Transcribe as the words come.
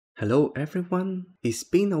Hello everyone, it's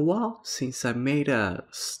been a while since I made a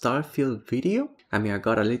Starfield video. I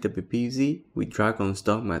got a little bit busy with Dragon's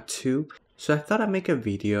Dogma 2, so I thought I'd make a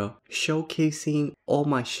video showcasing all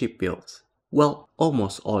my ship builds. Well,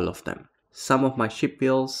 almost all of them. Some of my ship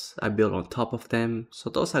builds I built on top of them,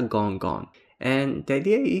 so those are gone. And the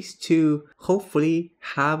idea is to hopefully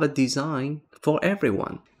have a design for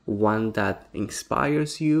everyone. One that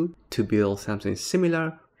inspires you to build something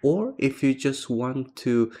similar, or if you just want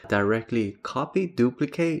to directly copy,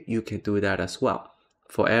 duplicate, you can do that as well.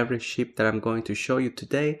 For every ship that I'm going to show you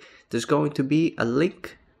today, there's going to be a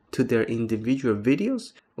link to their individual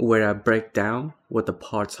videos where I break down what the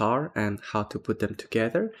parts are and how to put them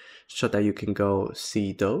together so that you can go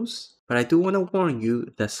see those. But I do want to warn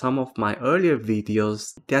you that some of my earlier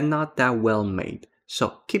videos, they're not that well made.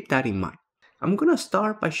 So keep that in mind. I'm gonna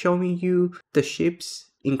start by showing you the ships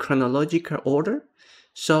in chronological order.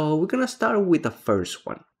 So we're gonna start with the first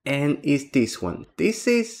one, and it's this one. This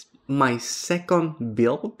is my second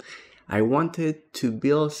build. I wanted to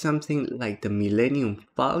build something like the Millennium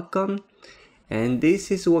Falcon, and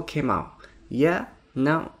this is what came out. Yeah,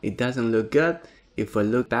 no, it doesn't look good. If I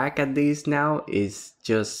look back at this now, it's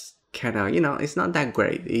just kind of, it's not that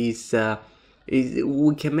great. We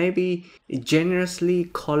can maybe generously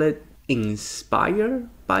call it inspired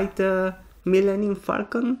by the Millennium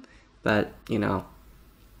Falcon, but yeah,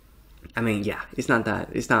 it's not that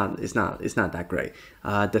great.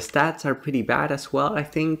 The stats are pretty bad as well. I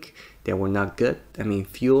think they were not good.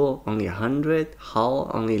 Fuel only 100,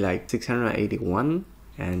 hull only like 681,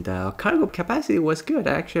 and cargo capacity was good.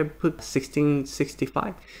 I actually put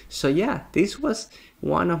 1665. So yeah, this was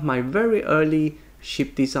one of my very early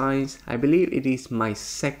ship designs. I believe it is my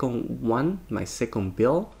second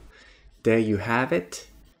build. There you have it.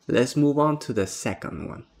 Let's move on to the second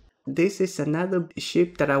one. This is another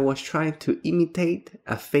ship that I was trying to imitate,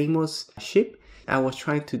 a famous ship. I was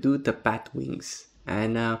trying to do the Batwings,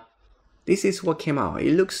 and this is what came out.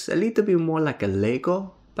 It looks a little bit more like a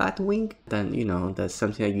Lego Batwing than that's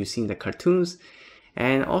something that you see in the cartoons.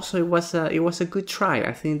 And also it was a good try.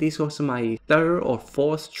 I think this was my third or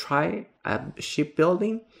fourth try at ship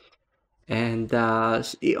building, and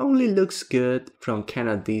it only looks good from kind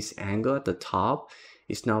of this angle at the top.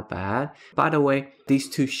 It's not bad. By the way, these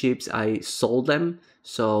two ships, I sold them,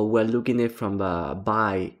 so we're looking at it from the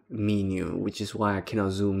buy menu, which is why I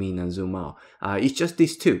cannot zoom in and zoom out. It's just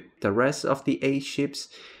these two. The rest of the 8 ships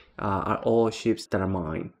are all ships that are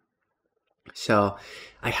mine. So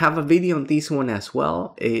I have a video on this one as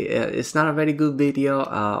well. It's not a very good video.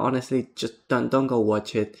 Honestly, just don't go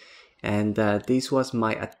watch it. And this was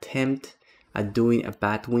my attempt at doing a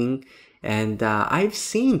Batwing. And I've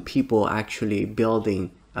seen people actually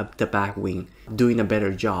building the Batwing, doing a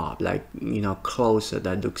better job, like closer,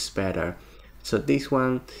 that looks better. So this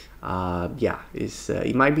one, yeah, is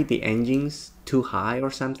it might be the engine's too high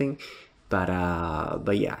or something, but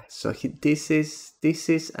yeah. So this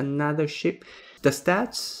is another ship. The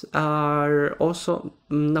stats are also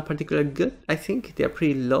not particularly good. I think they're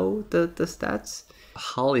pretty low. The stats.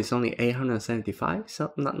 Hull is only 875,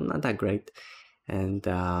 so not that great. And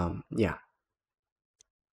yeah,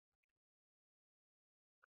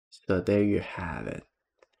 so there you have it.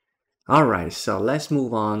 All right, so let's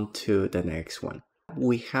move on to the next one.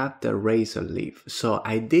 We have the Razorleaf. So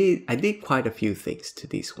I did quite a few things to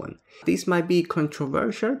this one. This might be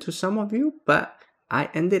controversial to some of you, but I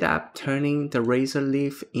ended up turning the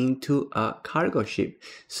Razorleaf into a cargo ship.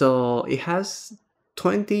 So it has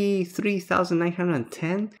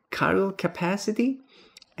 23,910 cargo capacity.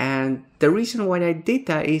 And the reason why I did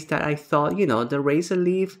that is that I thought, the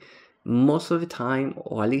Razorleaf, most of the time,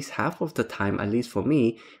 or at least half of the time, at least for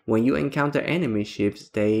me, when you encounter enemy ships,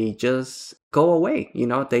 they just go away,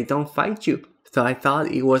 they don't fight you. So I thought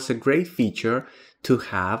it was a great feature to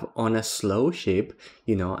have on a slow ship,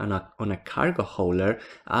 on a cargo holder,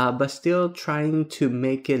 but still trying to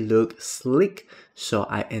make it look slick. So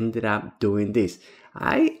I ended up doing this.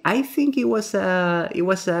 I think it was a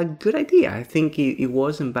good idea. I think it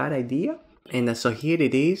wasn't a bad idea. And so here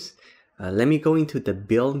it is. Let me go into the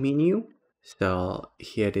build menu. So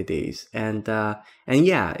here it is. And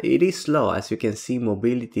yeah, it is slow. As you can see,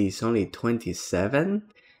 mobility is only 27.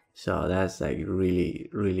 So that's like really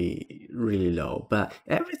low. But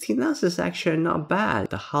everything else is actually not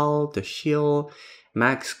bad. The hull, the shield,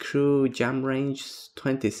 max crew, jump range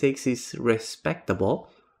 26 is respectable.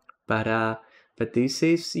 But this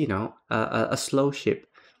is, a slow ship.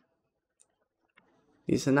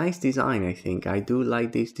 It's a nice design, I think. I do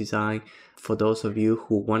like this design. For those of you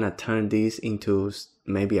who want to turn this into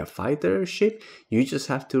maybe a fighter ship, you just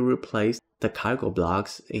have to replace the cargo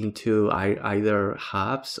blocks into either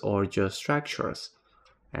hubs or just structures.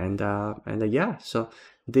 And yeah, so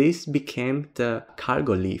this became the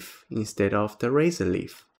cargo leaf instead of the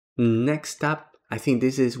Razorleaf. Next up, I think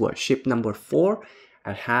this is what, ship number 4.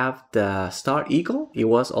 I have the Star Eagle. It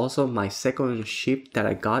was also my second ship that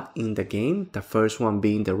I got in the game, the first one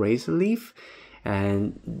being the Razorleaf.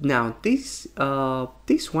 And now this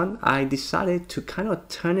one, I decided to kind of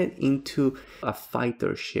turn it into a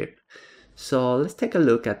fighter ship. So let's take a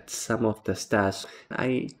look at some of the stats.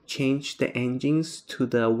 I changed the engines to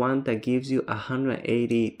the one that gives you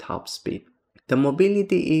 180 top speed. The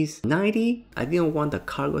mobility is 90. I didn't want the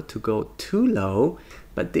cargo to go too low,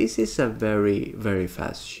 but this is a very, very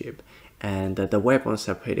fast ship. And the weapons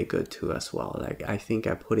are pretty good too as well. Like, I think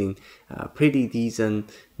I put in pretty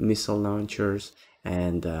decent missile launchers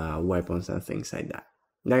and weapons and things like that.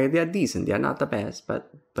 Like, they're decent. They're not the best, but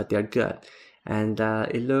they're good. And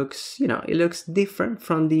it looks, you know, it looks different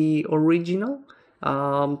from the original.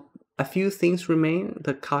 A few things remain,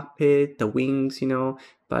 the cockpit, the wings, you know,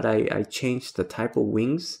 but I changed the type of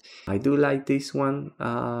wings. I do like this one,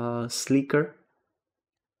 sleeker.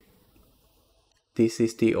 This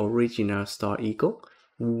is the original Star Eagle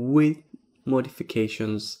with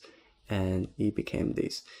modifications, and it became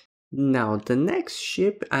this. Now the next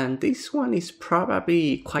ship, and this one is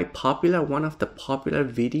probably quite popular, one of the popular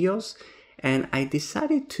videos, and I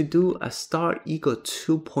decided to do a Star Eagle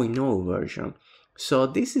 2.0 version. So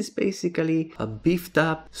this is basically a beefed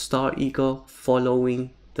up Star Eagle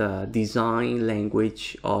following the design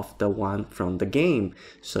language of the one from the game.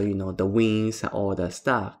 So, you know, the wings and all that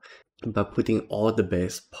stuff, but putting all the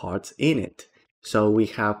best parts in it. So we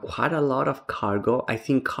have quite a lot of cargo. I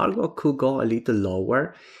think cargo could go a little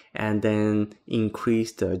lower and then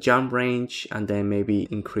increase the jump range and then maybe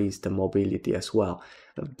increase the mobility as well.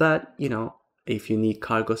 But, you know, if you need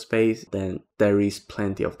cargo space, then there is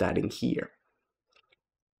plenty of that in here.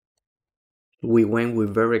 We went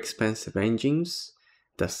with very expensive engines,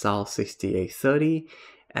 the SAL 6830.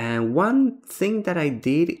 And one thing that I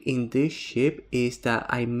did in this ship is that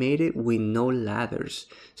I made it with no ladders.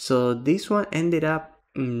 So this one ended up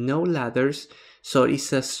no ladders. So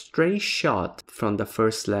it's a straight shot from the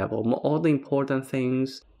first level. All the important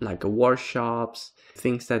things like workshops,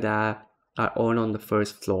 things like that are all on the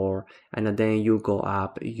first floor. And then you go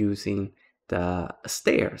up using the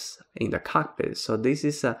stairs in the cockpit. So this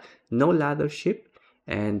is a no ladder ship.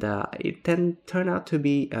 And it then turned out to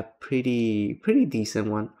be a pretty decent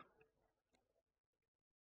one.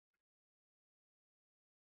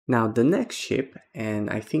 Now the next ship, and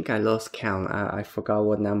I think I lost count, I forgot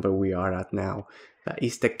what number we are at now,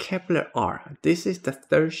 is the Kepler R. This is the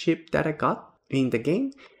third ship that I got in the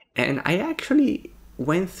game, and I actually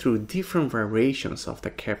went through different variations of the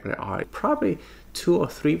Kepler R, probably 2 or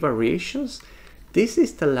 3 variations. This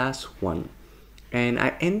is the last one. And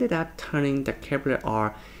I ended up turning the Kepler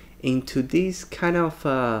R into this kind of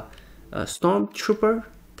a stormtrooper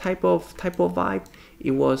type of vibe.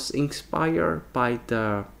 It was inspired by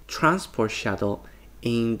the transport shuttle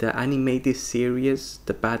in the animated series,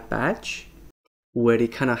 The Bad Batch, where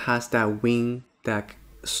it kind of has that wing that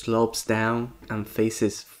slopes down and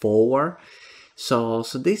faces forward. So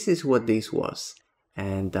this is what this was.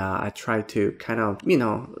 And I tried to kind of, you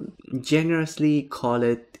know, generously call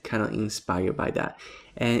it kind of inspired by that.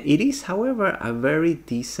 And it is, however, a very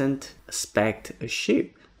decent spec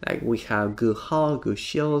ship. Like, we have good hull, good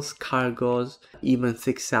shields, cargoes, even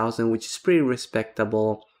 6,000, which is pretty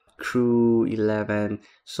respectable. Crew 11.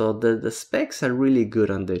 So the specs are really good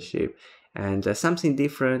on this ship. And something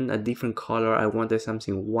different, a different color. I wanted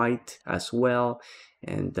something white as well.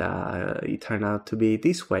 And it turned out to be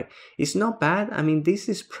this way. It's not bad. I mean, this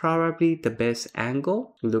is probably the best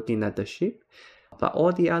angle looking at the ship. But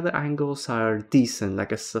all the other angles are decent.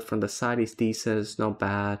 Like I said, from the side it's decent, it's not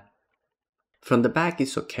bad. From the back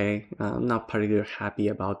it's okay. I'm not particularly happy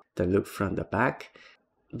about the look from the back.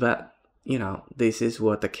 But, you know, this is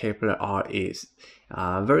what the Kepler R is.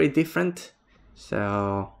 Very different.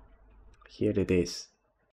 So here it is.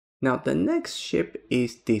 Now the next ship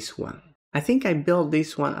is this one. I think I built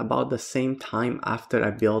this one about the same time after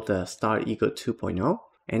I built the Star Eagle 2.0.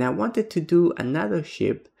 And I wanted to do another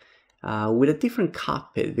ship with a different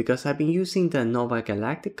cockpit because I've been using the Nova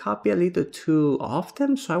Galactic cockpit a little too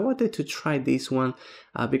often. So I wanted to try this one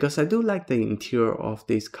because I do like the interior of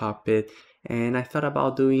this cockpit. And I thought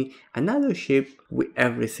about doing another ship with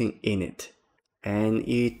everything in it. And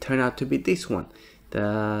it turned out to be this one.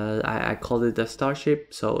 I called it the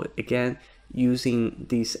Starship. So again, using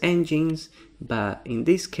these engines, but in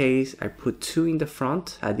this case I put 2 in the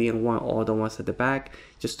front. I didn't want all the ones at the back,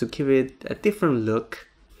 just to give it a different look.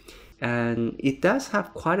 and it does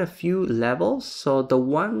have quite a few levels. So the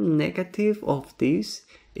one negative of this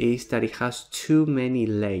is that it has too many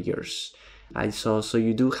layers. So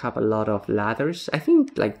you do have a lot of ladders. I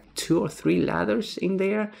think like 2 or 3 ladders in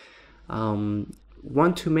there.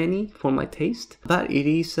 One too many for my taste, but it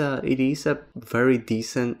is a very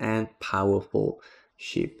decent and powerful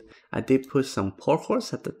ship. I did put some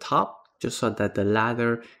portholes at the top just so that the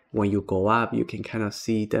ladder, when you go up, you can kind of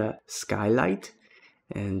see the skylight.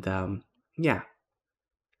 And yeah,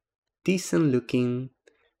 decent looking,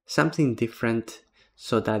 something different,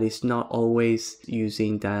 so that it's not always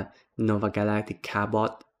using the Nova Galactic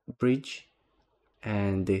Cabot bridge.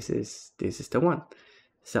 And this is the one.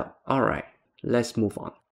 So all right, let's move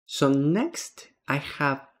on. So next I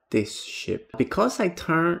have this ship. Because I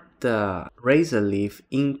turned the Razorleaf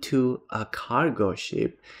into a cargo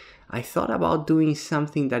ship, I thought about doing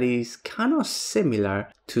something that is kind of similar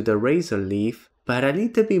to the Razorleaf, but a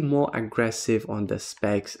little bit more aggressive on the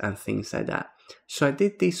specs and things like that. So I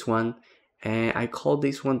did this one, and I call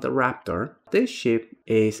this one the Raptor. This ship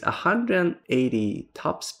is 180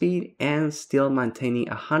 top speed and still maintaining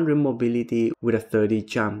 100 mobility with a 30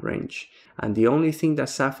 jump range. And the only thing that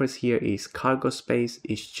suffers here is cargo space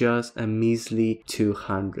is just a measly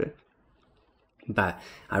 200. But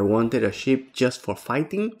I wanted a ship just for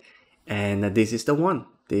fighting, and this is the one.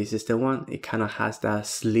 This is the one. It kind of has that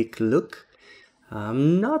sleek look.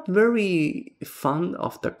 I'm not very fond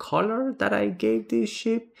of the color that I gave this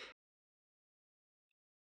ship,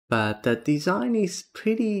 but the design is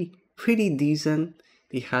pretty decent.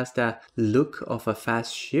 It has that look of a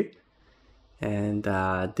fast ship, and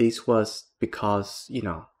this was because, you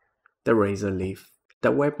know, the Razorleaf.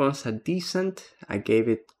 The weapons are decent. I gave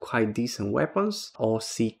it quite decent weapons, all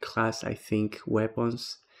C-class I think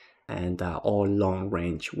weapons, and all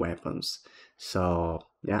long-range weapons. So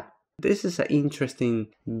yeah, this is an interesting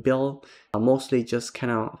build, mostly just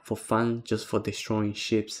kind of for fun, just for destroying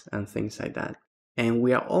ships and things like that. And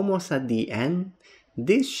we are almost at the end.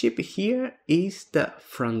 This ship here is the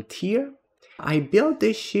Frontier. I built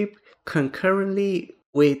this ship concurrently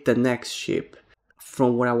with the next ship.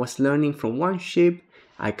 From what I was learning from one ship,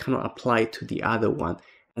 I cannot apply to the other one.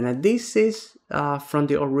 And this is from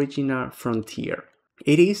the original Frontier.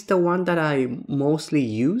 It is the one that I mostly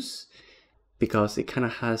use because it kind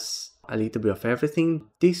of has a little bit of everything.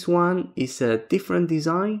 This one is a different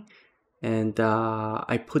design, and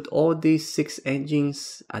I put all these 6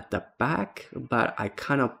 engines at the back, but I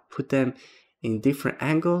kind of put them in different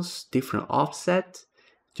angles, different offset,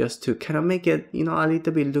 just to kind of make it, you know, a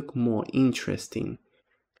little bit look more interesting.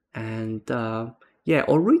 And yeah,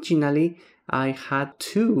 originally I had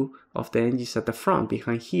 2 of the engines at the front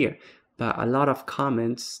behind here, but a lot of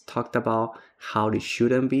comments talked about how they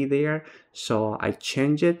shouldn't be there, so I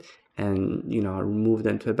changed it and, you know, removed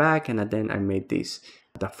them to the back, and then I made this.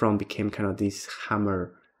 The front became kind of this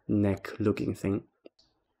hammer neck looking thing.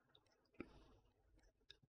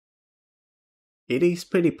 It is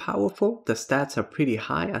pretty powerful. The stats are pretty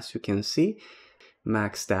high, as you can see,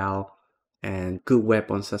 maxed out, and good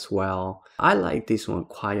weapons as well. I like this one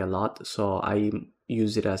quite a lot, so I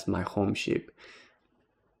use it as my home ship.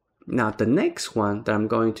 Now the next one that I'm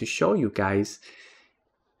going to show you guys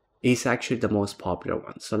is actually the most popular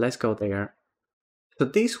one, so let's go there. So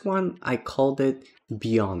this one I called it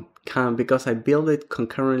Beyond, kind of because I built it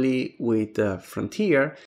concurrently with the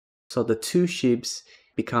Frontier, so the 2 ships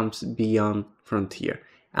becomes Beyond Frontier.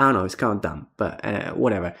 I don't know, it's kind of dumb, but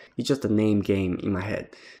whatever. It's just a name game in my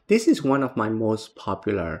head. This is one of my most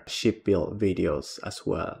popular ship build videos as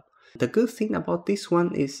well. The good thing about this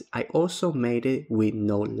one is I also made it with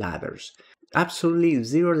no ladders. Absolutely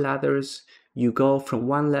 0 ladders. You go from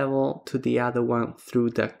one level to the other one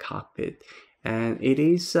through the cockpit. And it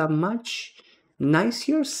is a much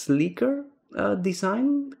nicer, sleeker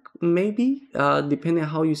design, maybe, depending on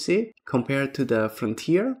how you see it, compared to the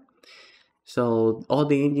Frontier. So all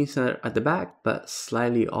the engines are at the back, but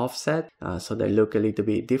slightly offset, so they look a little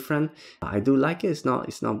bit different. I do like it. It's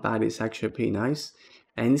not bad. It's actually pretty nice,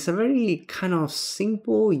 and it's a very kind of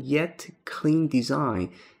simple yet clean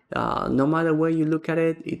design. No matter where you look at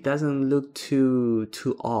it, it doesn't look too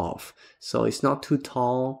off. So it's not too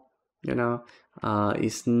tall, you know.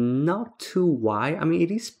 It's not too wide. I mean,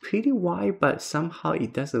 it is pretty wide, but somehow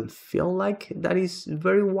it doesn't feel like that is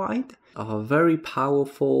very wide. Very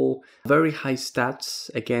powerful, very high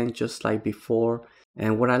stats, again, just like before.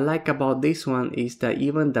 And what I like about this one is that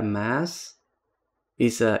even the mass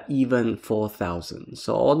is even 4,000.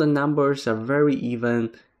 So all the numbers are very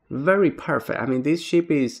even, very perfect. I mean, this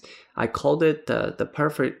ship is, I called it the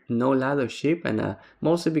perfect no ladder ship, and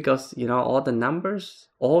mostly because, you know, all the numbers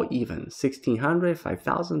all even, 1600,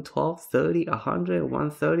 5000, 12, 30, 100,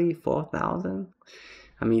 130, 4000.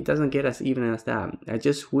 I mean, it doesn't get as even as that. I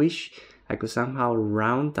just wish I could somehow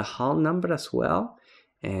round the hull number as well,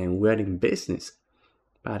 and we're in business.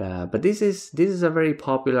 But this is a very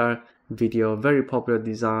popular video, very popular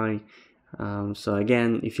design. So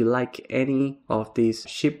again, if you like any of these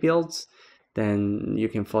ship builds, then you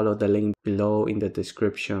can follow the link below in the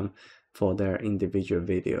description for their individual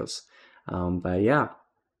videos. But yeah,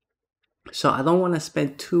 so I don't want to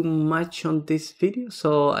spend too much on this video,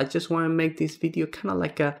 so I just want to make this video kind of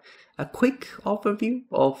like a quick overview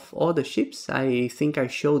of all the ships. I think I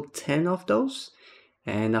showed 10 of those,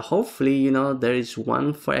 and hopefully, you know, there is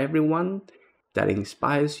one for everyone that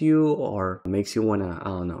inspires you or makes you want to, I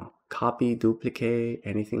don't know, copy, duplicate,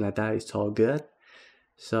 anything like that. It's all good.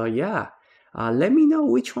 So yeah, let me know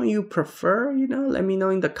which one you prefer, you know, let me know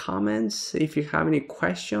in the comments if you have any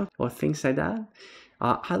questions or things like that.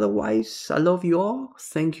 Otherwise, I love you all.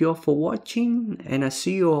 Thank you all for watching, and I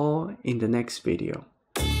see you all in the next video.